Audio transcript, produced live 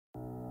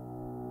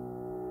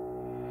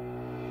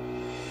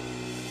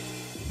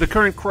The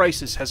current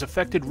crisis has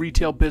affected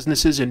retail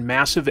businesses in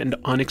massive and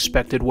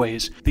unexpected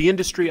ways. The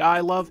industry I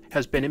love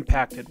has been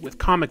impacted, with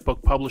comic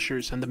book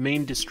publishers and the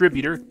main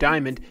distributor,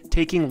 Diamond,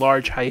 taking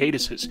large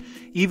hiatuses.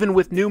 Even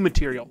with new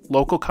material,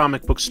 local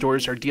comic book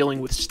stores are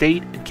dealing with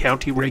state and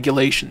county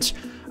regulations.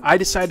 I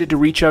decided to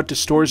reach out to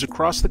stores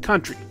across the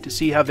country to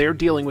see how they're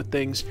dealing with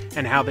things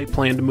and how they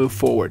plan to move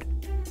forward.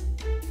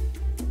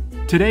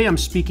 Today I'm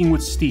speaking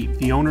with Steve,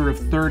 the owner of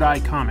Third Eye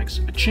Comics,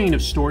 a chain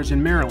of stores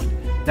in Maryland.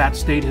 That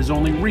state has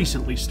only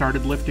recently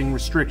started lifting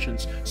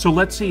restrictions, so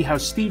let's see how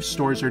Steve's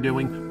stores are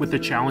doing with the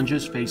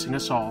challenges facing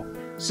us all.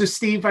 So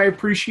Steve, I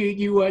appreciate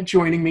you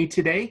joining me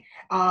today.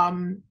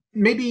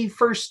 Maybe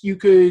first you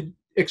could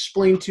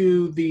explain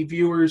to the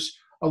viewers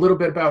a little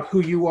bit about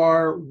who you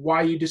are,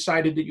 why you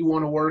decided that you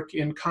want to work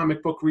in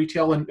comic book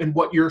retail, and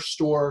what your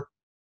store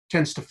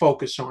tends to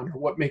focus on, or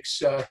what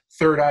makes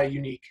Third Eye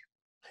unique.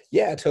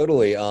 Yeah,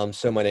 totally.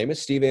 So my name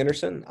is Steve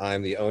Anderson.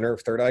 I'm the owner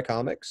of Third Eye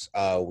Comics.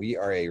 We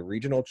are a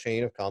regional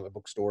chain of comic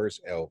book stores,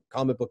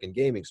 comic book and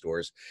gaming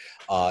stores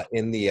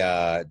in the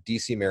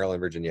DC, Maryland,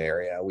 Virginia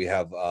area. We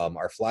have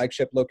our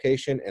flagship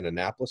location in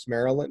Annapolis,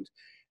 Maryland.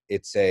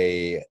 It's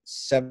a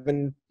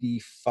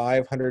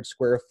 7,500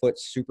 square foot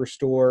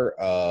superstore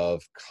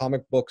of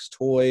comic books,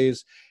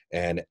 toys,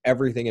 and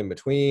everything in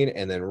between.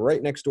 And then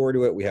right next door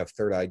to it, we have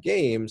Third Eye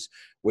Games,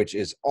 which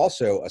is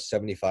also a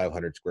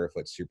 7,500 square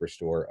foot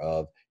superstore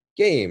of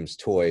games,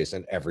 toys,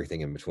 and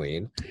everything in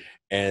between.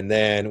 And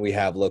then we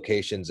have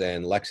locations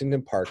in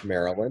Lexington Park,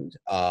 Maryland,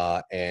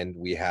 and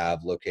we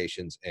have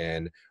locations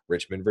in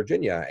Richmond,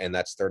 Virginia, and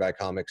that's Third Eye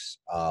Comics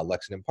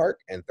Lexington Park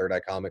and Third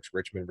Eye Comics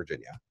Richmond,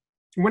 Virginia.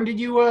 When did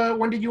you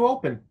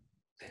open?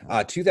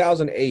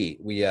 2008.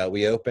 We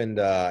opened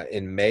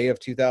in May of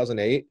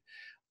 2008.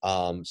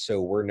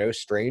 So we're no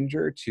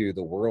stranger to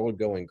the world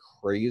going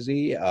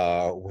crazy.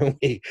 When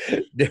we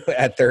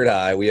at Third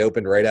Eye, we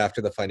opened right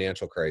after the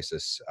financial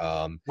crisis.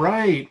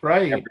 Right.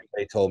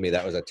 Everybody told me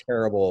that was a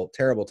terrible,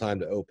 terrible time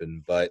to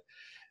open, but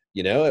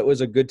it was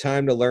a good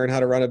time to learn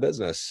how to run a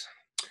business.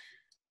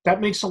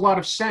 That makes a lot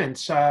of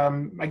sense.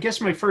 I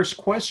guess my first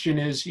question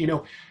is,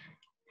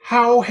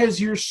 how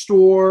has your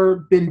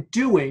store been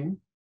doing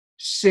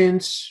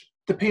since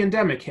the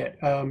pandemic hit?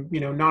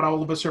 Not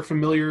all of us are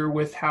familiar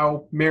with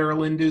how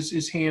Maryland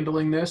is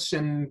handling this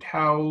and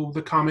how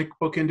the comic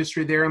book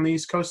industry there on the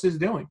East Coast is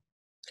doing.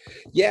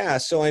 Yeah,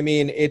 so I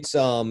mean, it's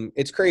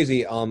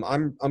crazy.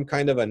 I'm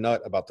kind of a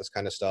nut about this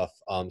kind of stuff.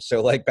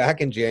 So like back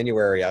in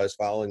January, I was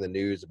following the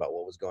news about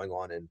what was going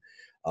on in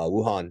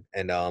Wuhan,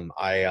 and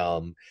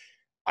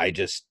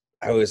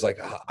I was like,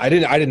 I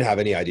didn't have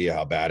any idea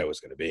how bad it was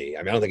going to be.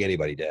 I mean, I don't think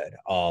anybody did.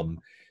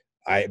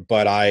 I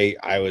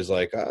was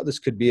like, oh, this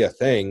could be a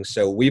thing.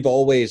 So we've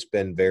always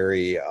been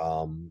very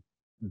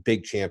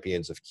big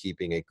champions of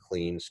keeping a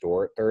clean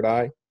store at Third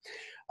Eye.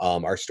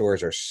 Our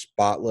stores are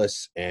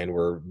spotless, and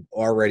we're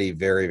already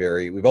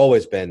we've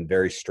always been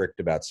very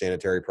strict about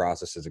sanitary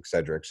processes, et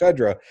cetera, et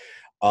cetera.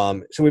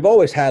 So we've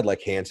always had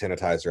like hand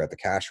sanitizer at the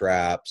cash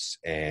wraps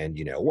and,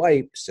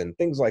 wipes and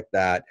things like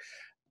that.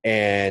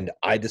 And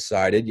I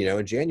decided,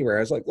 in January,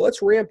 I was like,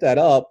 let's ramp that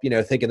up,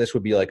 thinking this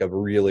would be like a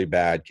really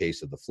bad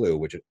case of the flu,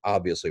 which it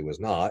obviously was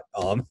not.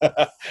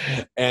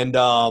 And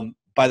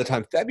by the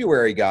time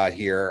February got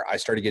here, I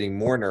started getting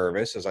more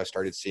nervous as I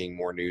started seeing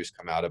more news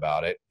come out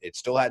about it. It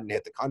still hadn't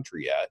hit the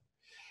country yet.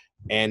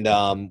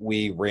 And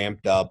we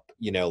ramped up,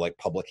 like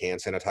public hand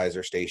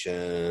sanitizer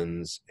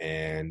stations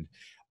and,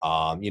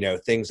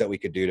 things that we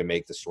could do to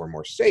make the store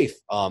more safe.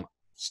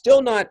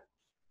 Still not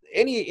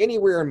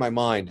anywhere in my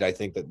mind did I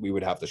think that we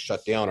would have to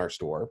shut down our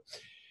store.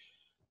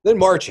 Then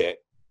March hit,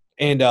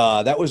 and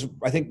I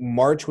think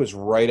March was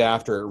right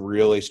after it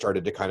really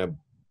started to kind of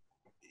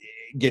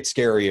get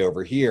scary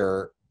over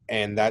here,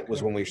 and that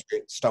was when we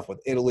stuff with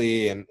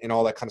Italy and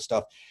all that kind of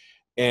stuff,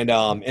 and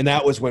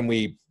that was when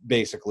we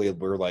basically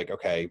were like,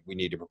 okay, we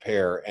need to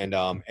prepare, and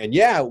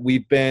yeah,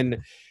 we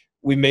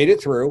made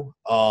it through.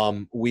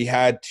 We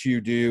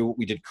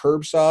did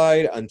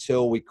curbside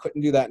until we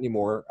couldn't do that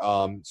anymore.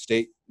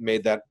 State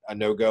made that a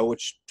no-go,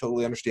 which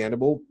totally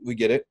understandable. We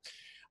get it.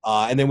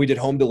 And then we did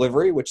home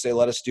delivery, which they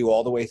let us do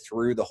all the way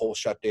through the whole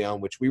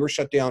shutdown, which we were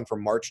shut down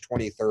from March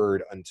 23rd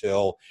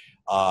until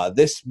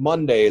this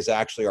Monday is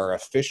actually our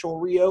official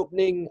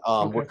reopening.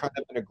 Okay. We're kind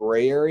of in a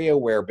gray area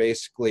where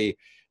basically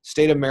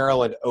state of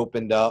Maryland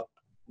opened up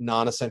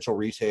non-essential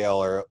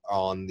retail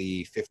on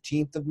the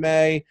 15th of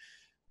May.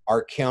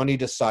 Our county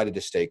decided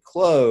to stay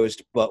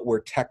closed, but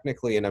we're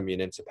technically in a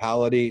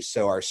municipality.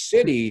 So our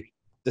city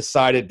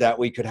decided that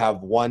we could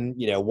have one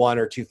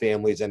or two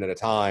families in at a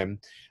time.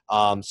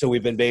 So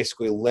we've been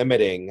basically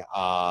limiting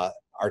our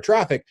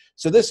traffic.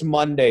 So this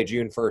Monday,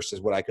 June 1st, is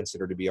what I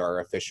consider to be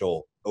our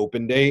official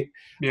open date,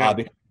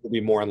 because we'll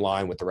be more in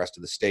line with the rest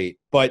of the state.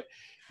 But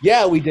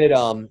yeah, we did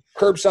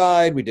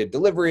curbside, we did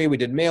delivery, we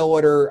did mail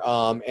order,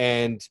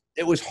 and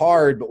it was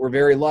hard, but we're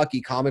very lucky.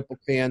 Comic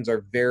book fans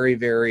are very,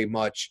 very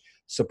much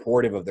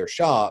supportive of their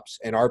shops,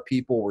 and our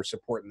people were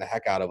supporting the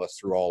heck out of us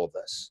through all of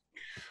this.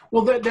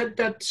 Well,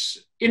 that's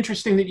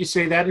interesting that you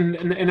say that,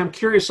 and I'm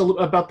curious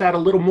about that a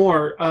little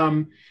more.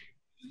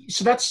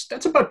 so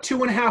that's about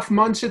 2.5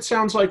 months, it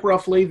sounds like,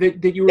 roughly,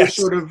 that you were Yes.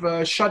 sort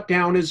of shut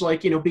down as,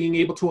 like, being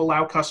able to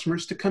allow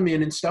customers to come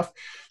in and stuff.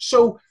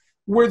 So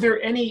were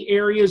there any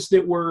areas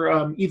that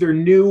were either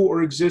new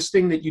or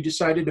existing that you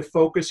decided to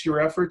focus your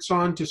efforts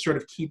on to sort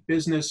of keep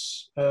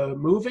business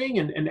moving?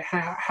 And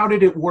how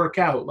did it work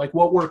out? Like,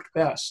 what worked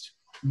best?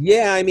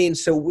 Yeah, I mean,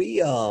 so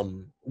we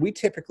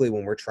typically,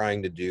 when we're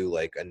trying to do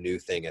like a new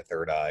thing at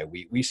Third Eye,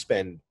 we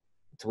spend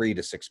 3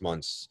 to 6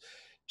 months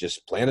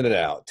just planning it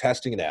out,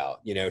 testing it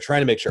out,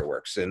 trying to make sure it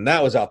works. And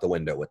that was out the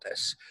window with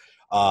this.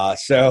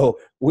 So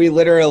we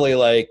literally,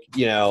 like,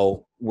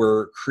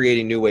 we're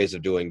creating new ways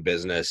of doing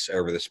business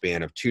over the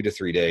span of 2 to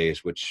 3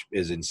 days, which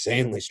is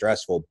insanely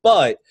stressful.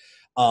 But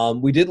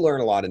we did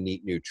learn a lot of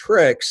neat new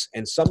tricks,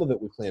 and some of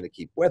it we plan to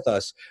keep with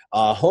us.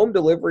 Home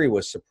delivery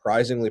was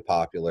surprisingly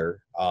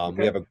popular. We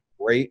Okay. have a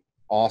great,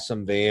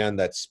 awesome van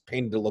that's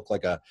painted to look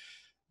like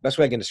best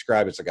way I can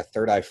describe it's like a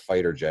Third Eye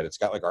fighter jet. It's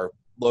got like our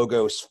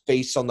logo's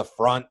face on the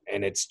front,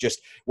 and it's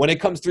just, when it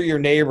comes through your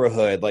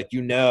neighborhood, like,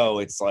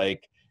 it's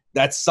like,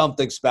 that's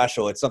something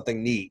special. It's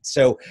something neat.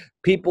 So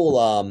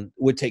people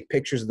would take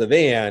pictures of the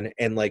van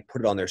and like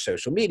put it on their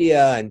social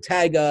media and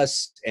tag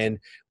us. And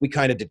we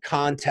kind of did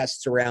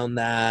contests around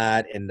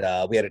that. And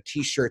we had a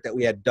t-shirt that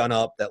we had done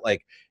up that,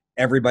 like,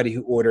 everybody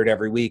who ordered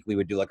every week, we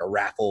would do like a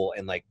raffle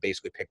and like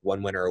basically pick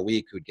one winner a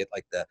week who would get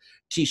like the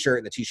t-shirt.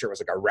 And the t-shirt was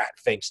like a Rat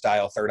Fink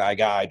style Third Eye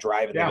guy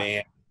driving the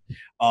Yeah.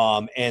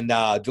 van.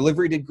 And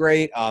delivery did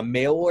great.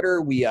 Mail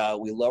order, we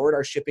lowered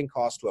our shipping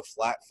cost to a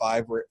flat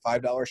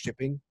 $5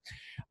 shipping.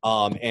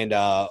 And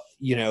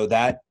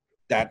that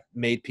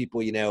made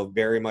people,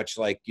 very much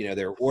like,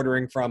 they're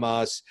ordering from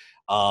us.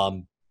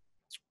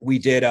 We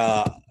did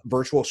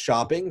virtual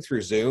shopping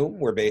through Zoom,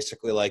 where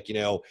basically, like,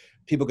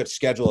 people could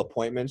schedule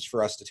appointments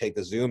for us to take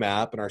the Zoom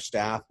app, and our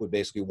staff would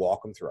basically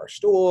walk them through our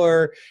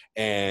store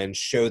and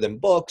show them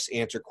books,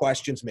 answer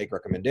questions, make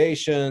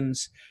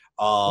recommendations.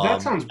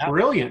 That sounds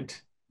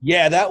brilliant.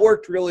 Yeah, that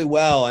worked really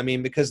well. I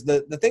mean, because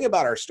the thing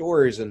about our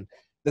stores, and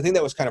the thing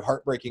that was kind of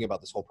heartbreaking about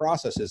this whole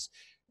process, is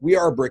we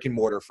are a brick and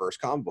mortar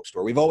first comic book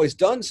store. We've always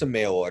done some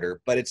mail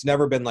order, but it's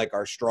never been like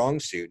our strong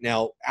suit.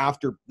 Now,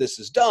 after this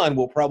is done,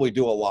 we'll probably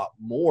do a lot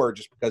more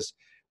just because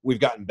we've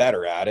gotten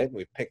better at it and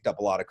we've picked up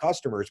a lot of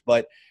customers.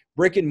 But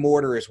brick and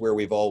mortar is where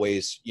we've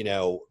always,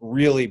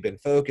 really been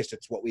focused.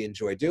 It's what we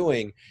enjoy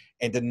doing.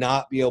 And to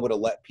not be able to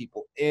let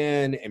people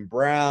in and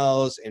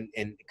browse and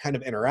kind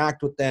of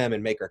interact with them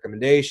and make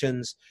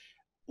recommendations,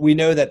 we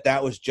know that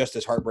that was just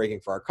as heartbreaking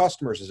for our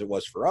customers as it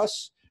was for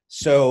us.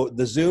 So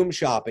the Zoom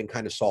shopping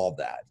kind of solved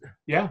that.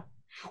 Yeah.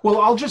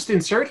 Well, I'll just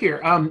insert here.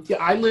 Yeah,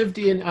 I lived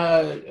in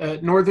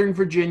Northern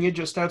Virginia,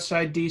 just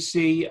outside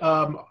DC,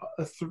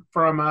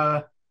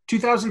 from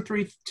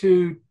 2003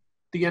 to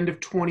the end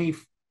of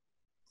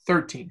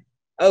 2013.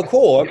 Oh,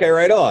 cool. Okay,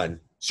 right on.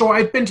 So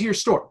I've been to your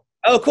store.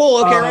 Oh,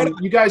 cool. Okay, right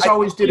on. You guys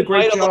always did a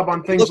great job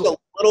on things.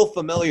 Looked a little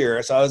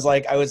familiar, so I was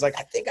like, I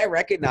think I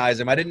recognize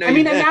him. I didn't know. I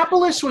mean,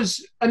 Annapolis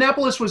was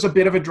a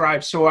bit of a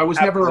drive, so I was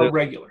never a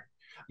regular.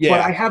 Yeah.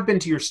 But I have been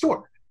to your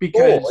store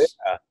because Cool,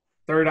 yeah.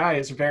 Third Eye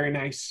is a very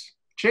nice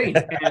chain.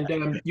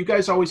 And you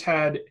guys always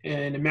had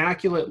an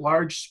immaculate,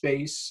 large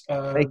space,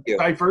 Thank you.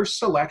 diverse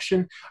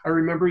selection. I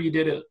remember you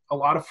did a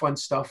lot of fun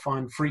stuff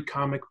on Free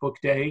Comic Book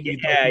Day. You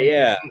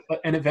Yeah.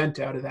 an event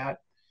out of that.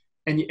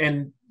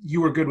 And you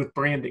were good with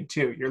branding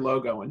too, your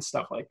logo and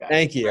stuff like that.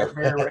 Thank you. Very,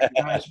 very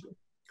recognizable.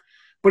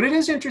 But it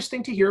is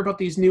interesting to hear about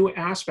these new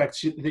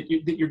aspects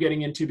that you're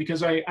getting into,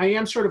 because I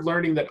am sort of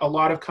learning that a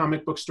lot of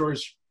comic book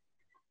stores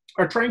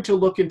are trying to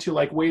look into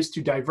like ways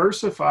to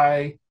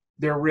diversify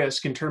their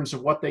risk in terms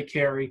of what they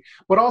carry,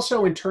 but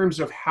also in terms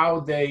of how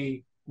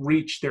they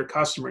reach their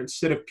customer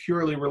instead of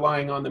purely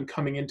relying on them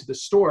coming into the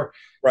store.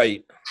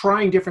 Right.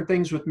 Trying different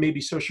things with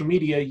maybe social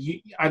media.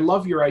 I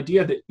love your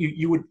idea that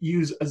you would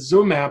use a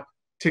Zoom app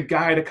to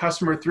guide a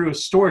customer through a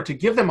store to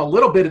give them a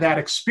little bit of that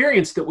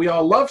experience that we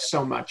all love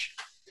so much.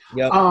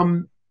 Yep.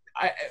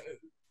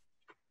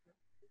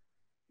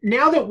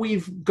 Now that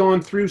we've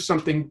gone through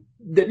something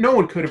that no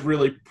one could have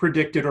really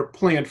predicted or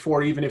planned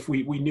for, even if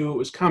we knew it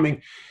was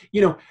coming,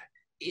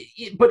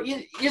 but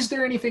is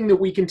there anything that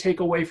we can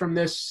take away from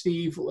this,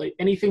 Steve? Like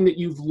anything that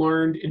you've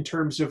learned in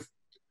terms of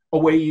a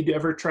way you'd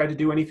ever try to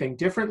do anything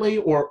differently,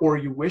 or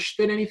you wish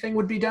that anything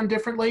would be done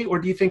differently? Or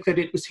do you think that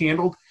it was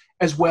handled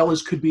as well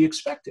as could be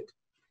expected?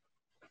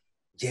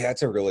 Yeah,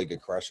 that's a really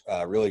good question.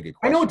 Really good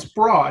I question. know it's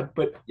broad,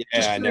 but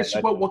just Yeah, curious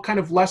about what kind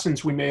of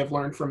lessons we may have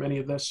learned from any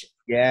of this.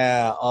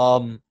 Yeah.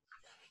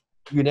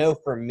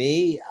 For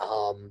me,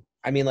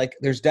 I mean, like,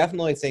 there's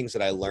definitely things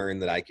that I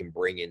learned that I can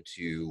bring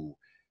into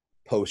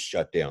post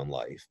shutdown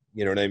life.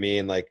 You know what I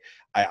mean? Like,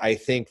 I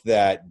think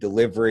that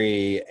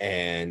delivery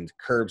and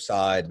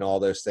curbside and all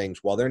those things,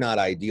 while they're not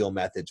ideal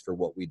methods for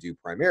what we do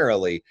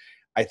primarily,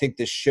 I think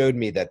this showed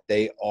me that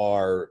they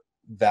are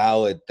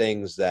valid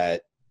things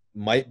that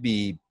might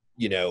be,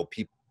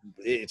 people,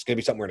 it's going to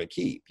be something we're going to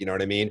keep, you know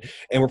what I mean?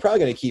 And we're probably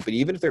going to keep it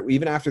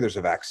even after there's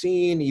a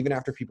vaccine, even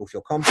after people feel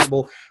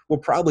comfortable, we'll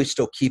probably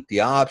still keep the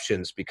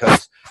options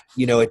because,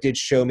 it did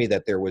show me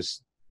that there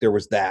was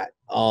that.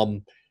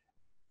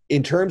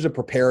 in terms of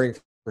preparing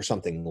for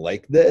something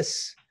like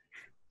this,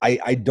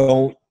 I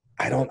don't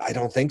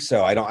think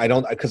so. I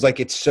don't, because like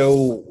it's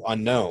so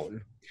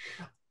unknown.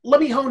 Let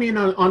me hone in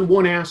on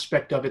one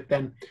aspect of it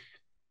then.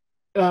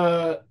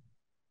 Uh,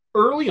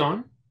 Early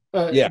on,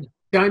 Yeah,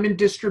 Diamond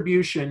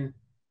Distribution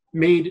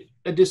made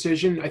a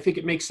decision. I think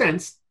it makes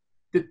sense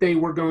that they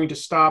were going to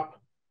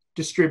stop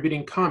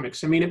distributing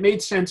comics. I mean, it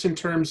made sense in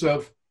terms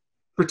of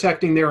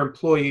protecting their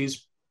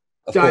employees.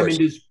 of course.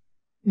 Diamond is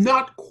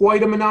not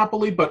quite a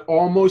monopoly, but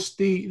almost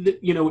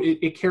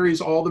it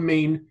carries all the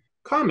main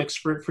comics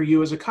for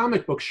you as a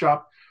comic book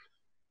shop.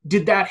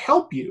 Did that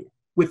help you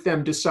with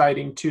them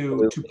deciding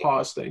to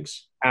pause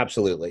things?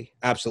 Absolutely.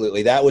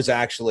 Absolutely. That was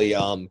actually,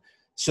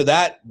 so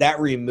that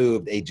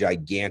removed a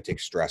gigantic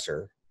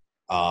stressor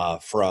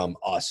from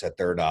us at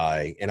Third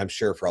Eye, and I'm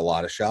sure for a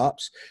lot of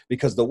shops,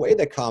 because the way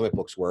that comic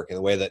books work and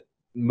the way that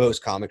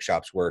most comic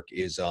shops work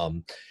is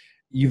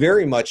you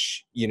very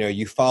much,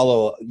 you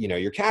follow,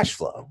 your cash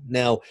flow.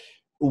 Now,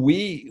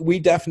 we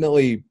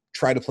definitely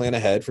try to plan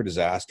ahead for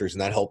disasters,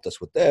 and that helped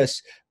us with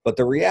this. But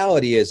the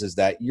reality is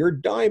that your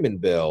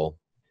diamond bill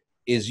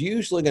is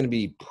usually going to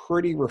be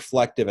pretty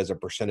reflective as a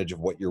percentage of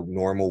what your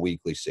normal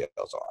weekly sales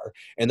are.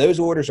 And those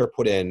orders are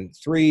put in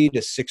 3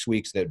 to 6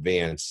 weeks in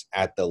advance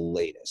at the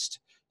latest.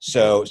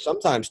 So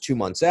sometimes 2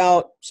 months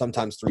out,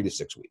 sometimes 3 to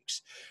 6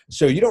 weeks.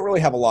 So you don't really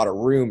have a lot of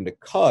room to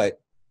cut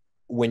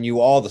when you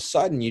all of a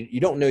sudden, you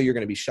don't know you're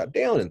going to be shut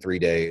down in 3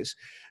 days.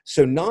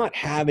 So not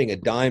having a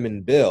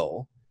diamond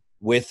bill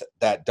with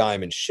that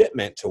diamond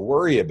shipment to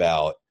worry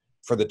about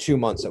for the 2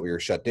 months that we were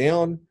shut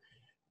down,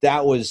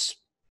 that was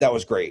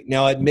great.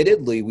 Now,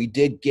 admittedly, we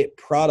did get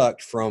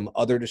product from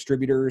other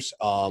distributors,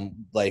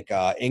 like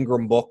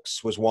Ingram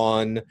Books was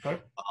one,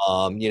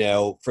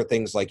 Okay. For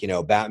things like,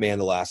 Batman: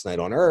 The Last Night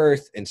on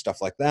Earth and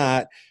stuff like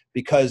that,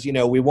 because,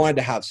 we wanted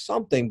to have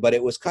something, but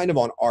it was kind of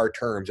on our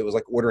terms. It was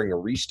like ordering a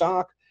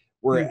restock.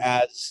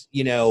 Whereas,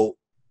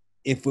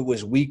 if it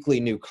was weekly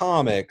new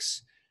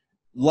comics,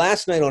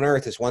 Last Night on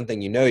Earth is one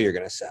thing you're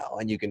going to sell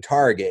and you can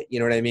target, you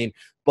know what I mean?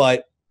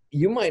 But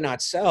you might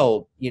not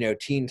sell,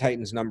 Teen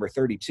Titans number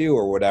 32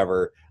 or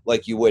whatever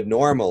like you would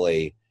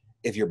normally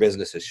if your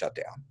business is shut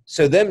down.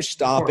 So them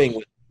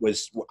stopping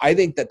was, I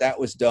think that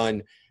was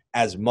done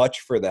as much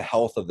for the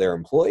health of their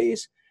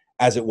employees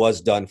as it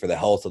was done for the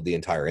health of the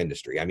entire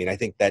industry. I mean, I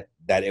think that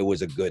it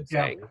was a good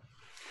thing.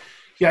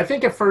 Yeah, I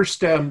think at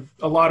first a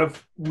lot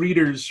of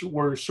readers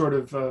were sort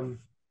of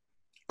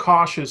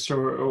cautious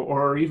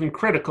or even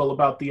critical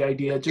about the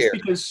idea, just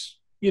because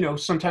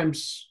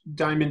sometimes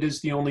Diamond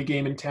is the only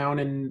game in town,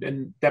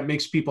 and that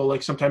makes people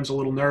like sometimes a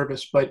little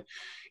nervous. But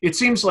it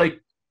seems like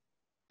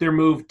their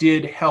move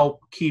did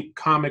help keep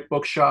comic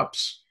book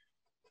shops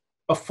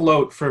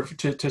afloat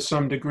to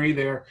some degree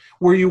there.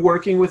 Were you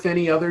working with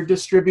any other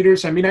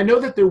distributors? I mean, I know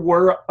that there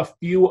were a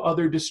few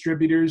other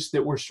distributors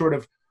that were sort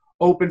of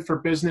open for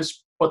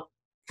business, but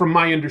from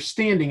my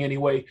understanding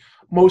anyway,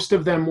 most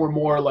of them were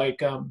more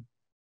like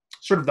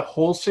sort of the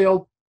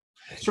wholesale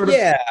sort of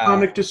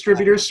comic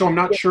distributors. So I'm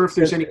not sure if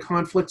there's any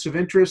conflicts of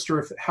interest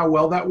or how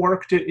well that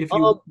worked, if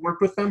you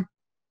worked with them.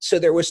 So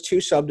there was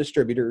 2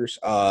 sub-distributors,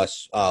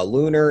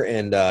 Lunar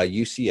and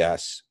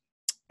UCS,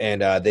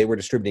 and they were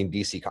distributing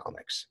DC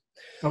Comics.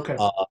 Okay.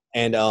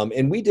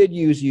 And we did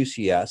use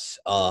UCS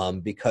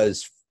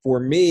because for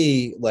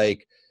me,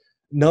 like,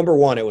 number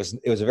one, it was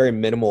a very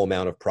minimal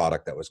amount of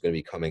product that was going to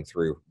be coming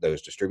through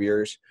those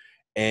distributors.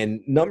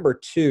 And number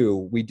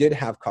two, we did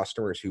have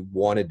customers who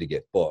wanted to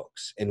get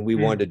books, and we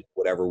wanted to do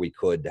whatever we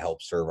could to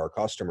help serve our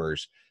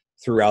customers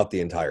throughout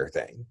the entire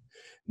thing.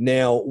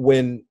 Now,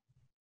 when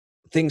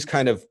things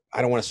kind of,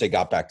 I don't want to say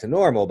got back to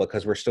normal,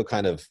 because we're still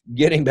kind of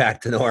getting back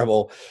to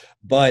normal,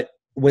 but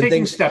when taking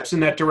things steps in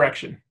that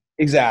direction.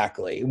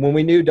 Exactly. When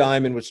we knew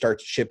Diamond would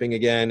start shipping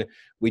again,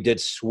 we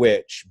did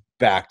switch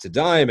back to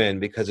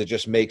Diamond because it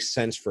just makes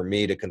sense for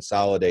me to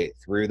consolidate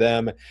through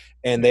them.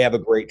 And they have a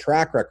great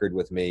track record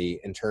with me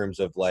in terms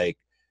of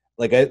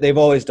they've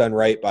always done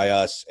right by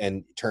us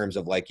in terms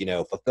of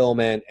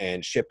fulfillment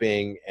and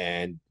shipping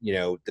and,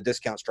 the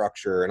discount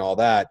structure and all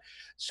that.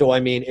 So, I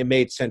mean, it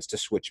made sense to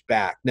switch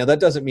back. Now, that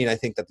doesn't mean I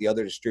think that the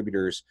other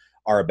distributors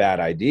are a bad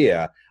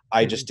idea.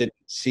 I just didn't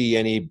see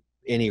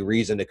any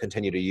reason to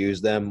continue to use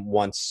them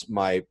once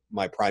my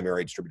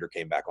primary distributor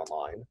came back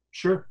online.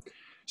 Sure.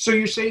 So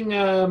you're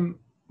saying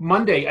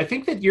Monday. I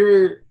think that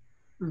you're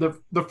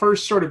the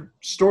first sort of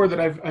store that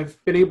I've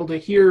been able to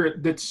hear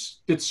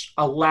that's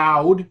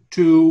allowed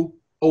to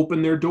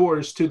open their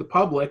doors to the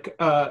public.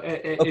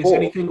 Is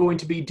anything going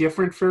to be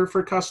different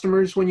for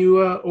customers when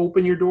you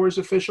open your doors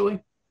officially?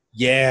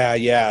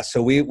 Yeah.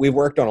 So we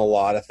worked on a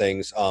lot of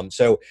things.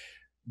 So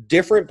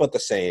different but the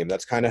same.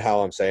 That's kind of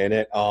how I'm saying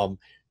it.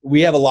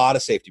 We have a lot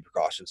of safety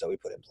precautions that we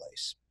put in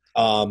place,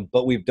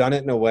 but we've done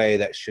it in a way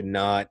that should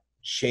not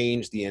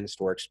change the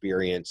in-store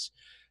experience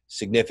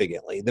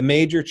significantly. The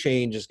major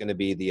change is going to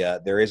be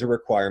there is a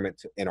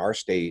requirement in our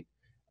state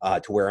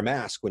to wear a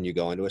mask when you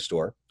go into a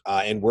store,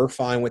 and we're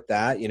fine with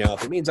that.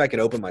 If it means I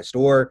can open my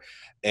store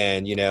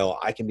and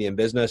I can be in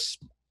business,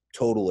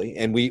 totally.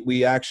 And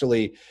we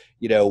actually,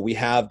 we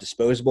have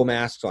disposable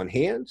masks on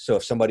hand. So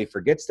if somebody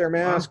forgets their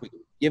Wow. mask, we can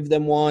give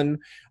them one.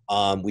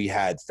 We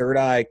had Third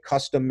Eye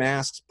custom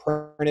masks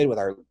printed with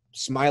our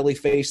smiley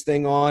face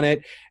thing on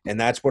it, and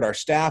that's what our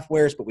staff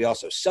wears. But we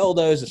also sell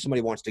those if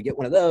somebody wants to get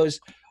one of those.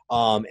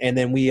 And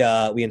then we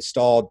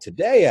installed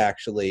today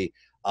actually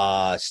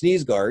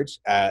sneeze guards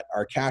at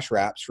our cash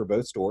wraps for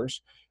both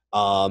stores.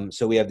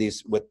 So we have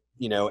these with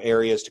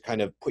areas to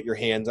kind of put your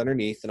hands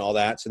underneath and all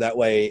that. So that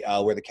way,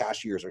 where the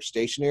cashiers are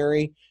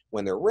stationary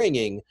when they're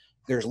ringing,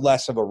 there's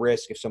less of a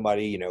risk if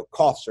somebody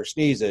coughs or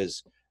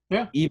sneezes.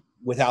 Yeah.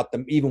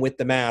 Even with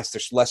the mask,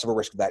 there's less of a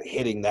risk of that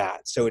hitting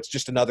that. So it's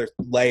just another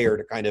layer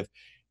to kind of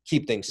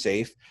keep things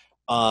safe.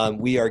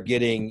 We are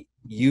getting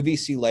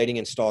UVC lighting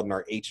installed in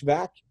our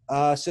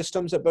HVAC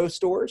systems at both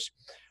stores,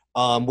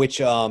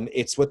 which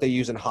it's what they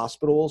use in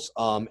hospitals,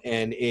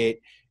 and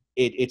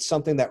it's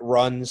something that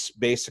runs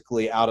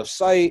basically out of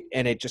sight,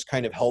 and it just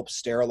kind of helps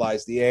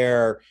sterilize the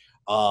air.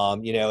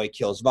 It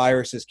kills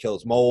viruses,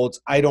 kills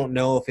molds. I don't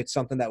know if it's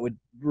something that would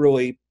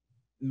really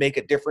make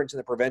a difference in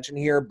the prevention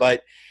here,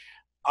 but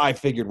I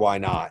figured why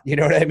not? You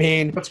know what I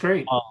mean? That's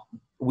great.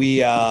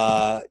 We,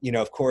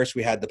 of course,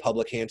 we had the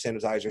public hand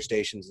sanitizer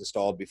stations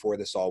installed before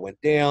this all went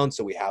down.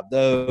 So we have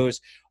those.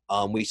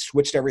 We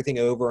switched everything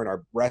over in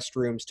our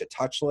restrooms to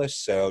touchless.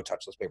 So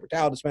touchless paper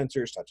towel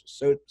dispensers, touchless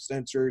soap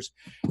dispensers.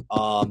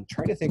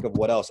 Trying to think of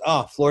what else.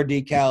 Floor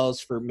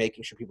decals for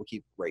making sure people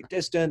keep the right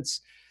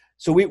distance.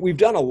 So we've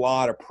done a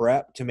lot of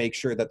prep to make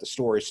sure that the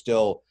store is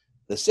still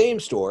the same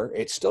store.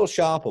 It's still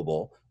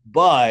shoppable,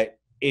 but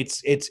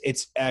it's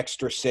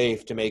extra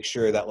safe to make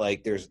sure that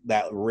there's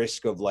that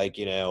risk of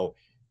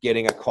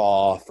getting a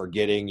cough or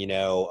getting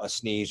a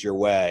sneeze your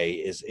way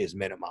is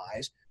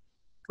minimized.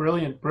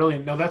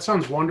 Brilliant. No, that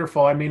sounds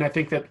wonderful. I mean, I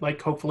think that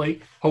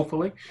hopefully,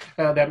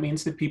 that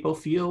means that people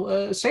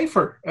feel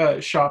safer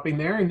shopping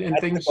there, and That's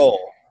things the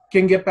goal.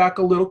 Can get back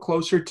a little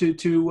closer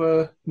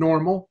to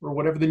normal, or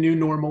whatever the new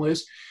normal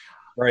is.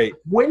 Right.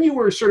 When you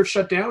were sort of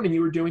shut down and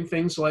you were doing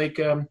things like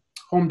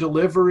home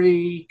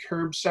delivery,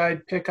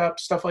 curbside pickup,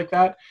 stuff like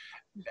that,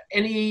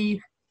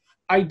 any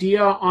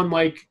idea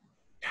on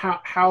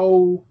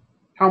how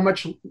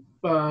much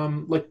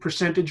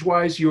percentage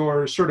wise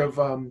your sort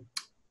of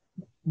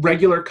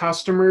regular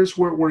customers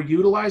were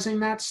utilizing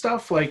that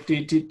stuff?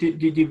 Did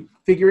you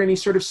figure any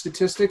sort of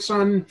statistics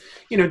on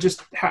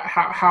just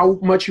how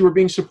much you were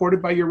being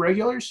supported by your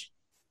regulars?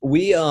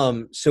 We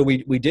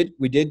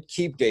did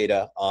keep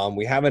data.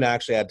 We haven't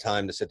actually had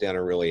time to sit down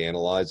and really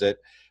analyze it,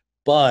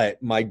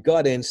 but my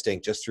gut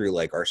instinct, just through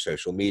our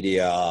social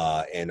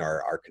media and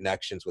our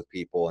connections with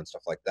people and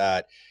stuff like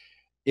that,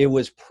 it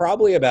was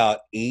probably about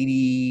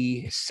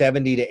 70 to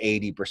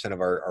 80%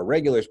 of our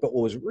regulars. But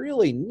what was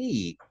really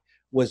neat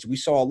was we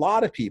saw a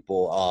lot of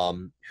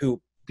people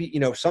who,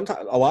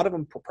 sometimes a lot of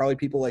them probably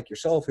people like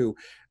yourself who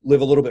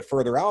live a little bit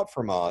further out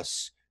from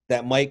us,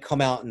 that might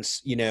come out and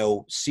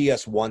see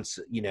us once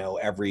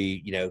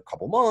every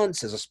couple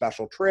months as a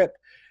special trip.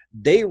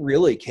 They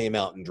really came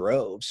out and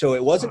drove. So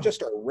it wasn't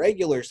just our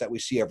regulars that we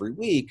see every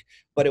week,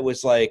 but it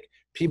was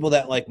people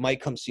that like might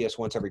come see us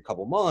once every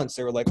couple months.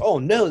 They were like, oh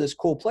no, this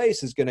cool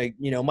place is gonna,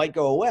 might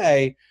go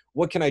away.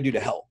 What can I do to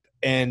help?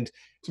 And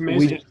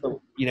we just,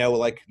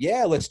 like,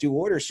 yeah, let's do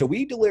orders. So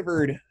we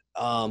delivered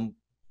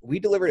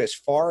as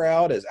far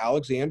out as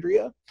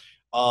Alexandria,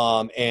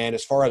 and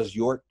as far as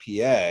York,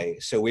 PA.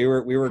 So we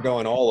were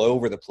going all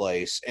over the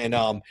place, and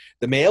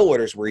the mail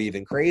orders were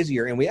even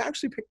crazier. And we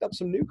actually picked up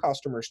some new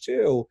customers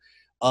too,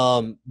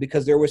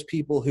 because there was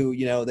people who,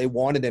 they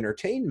wanted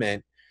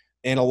entertainment,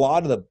 and a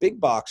lot of the big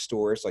box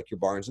stores like your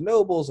Barnes and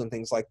Nobles and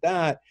things like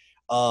that,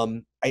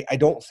 I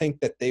don't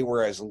think that they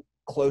were as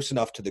close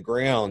enough to the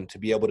ground to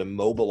be able to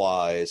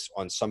mobilize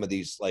on some of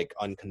these like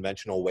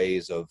unconventional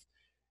ways of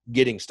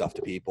getting stuff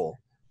to people.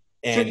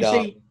 And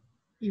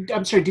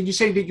I'm sorry, did you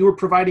say that you were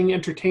providing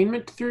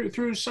entertainment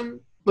through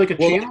some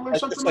channel or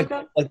something like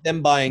that? Like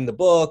them buying the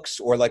books,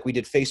 or like we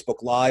did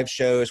Facebook Live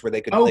shows where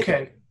they could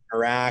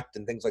interact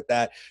and things like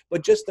that.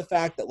 But just the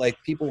fact that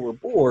people were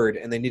bored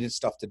and they needed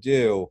stuff to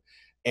do.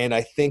 And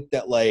I think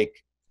that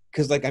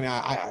because I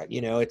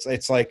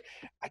it's like,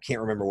 I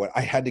can't remember what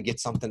I had to get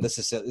something. This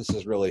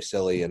is really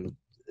silly and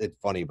it's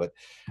funny, but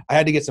I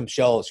had to get some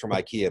shelves from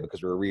IKEA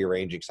because we were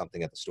rearranging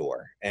something at the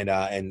store, and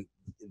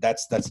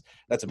that's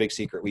a big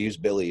secret. We use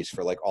Billy's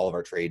for all of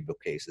our trade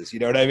bookcases. You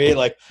know what I mean?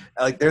 Like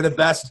they're the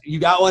best. You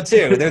got one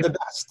too. They're the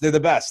best. They're the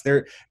best.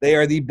 They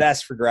are the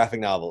best for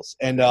graphic novels.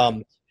 And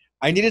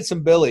I needed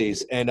some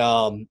Billy's, and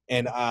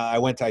I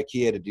went to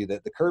IKEA to do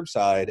the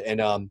curbside,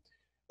 and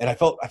I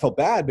felt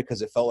bad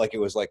because it felt like it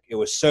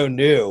was so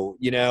new,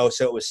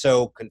 so it was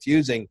so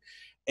confusing.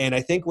 And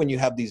I think when you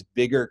have these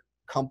bigger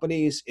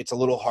companies, it's a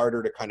little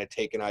harder to kind of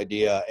take an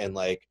idea and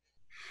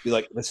be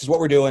like, this is what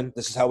we're doing,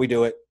 this is how we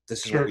do it,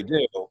 this is what we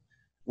do.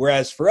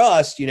 Whereas for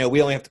us, we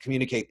only have to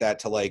communicate that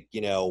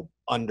to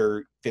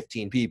under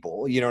 15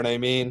 people. You know what I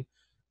mean?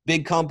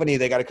 Big company,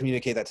 they got to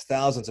communicate that to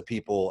thousands of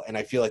people, and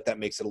I feel like that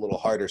makes it a little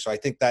harder. So I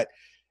think that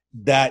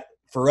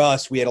for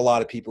us, we had a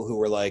lot of people who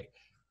were like,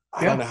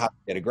 I don't Yeah. know how to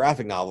get a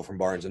graphic novel from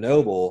Barnes and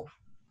Noble.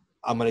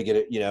 I'm going to get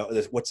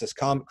it, what's this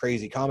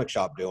crazy comic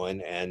shop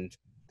doing? And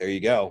there you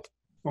go.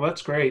 Well,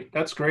 that's great.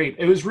 That's great.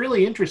 It was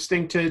really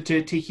interesting to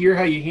hear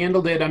how you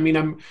handled it. I mean,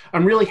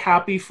 I'm really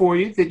happy for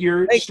you that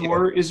your Thank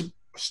you.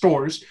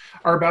 stores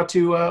are about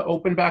to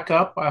open back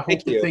up. I Thank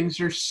hope that you. things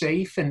are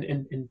safe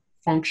and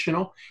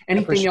functional. I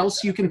Anything appreciate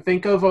else you can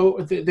think of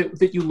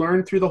that you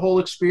learned through the whole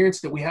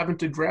experience that we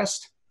haven't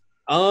addressed?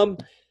 that.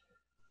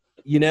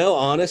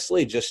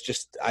 Honestly,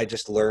 I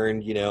just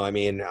learned, I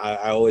mean,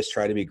 I always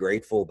try to be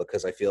grateful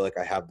because I feel like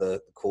I have the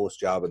coolest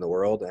job in the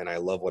world and I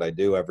love what I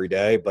do every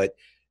day. But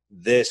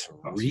this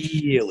Awesome.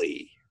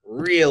 really,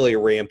 really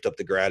ramped up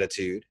the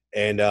gratitude.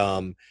 And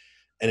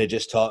it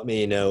just taught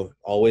me,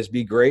 always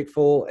be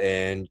grateful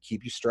and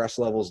keep your stress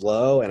levels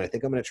low. And I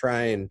think I'm going to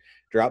try and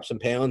drop some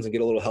pounds and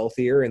get a little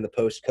healthier in the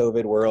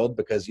post-COVID world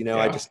because,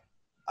 Yeah.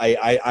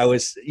 I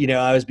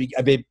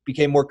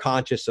became more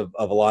conscious of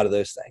a lot of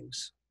those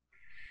things.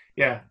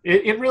 Yeah,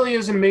 it really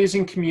is an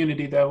amazing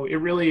community, though. It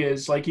really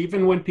is. Like,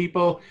 even when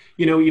people,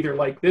 either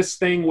like this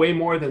thing way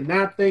more than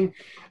that thing,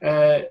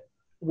 uh,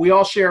 we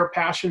all share a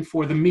passion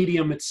for the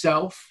medium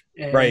itself.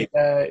 And Right.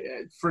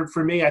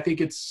 for me, I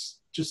think it's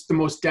just the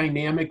most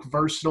dynamic,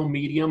 versatile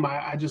medium.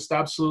 I just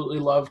absolutely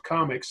love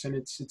comics, and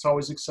it's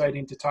always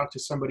exciting to talk to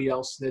somebody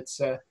else that's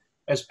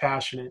as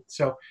passionate.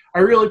 So I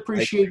really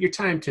appreciate your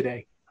time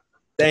today.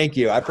 Thank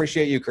you. I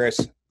appreciate you,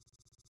 Chris.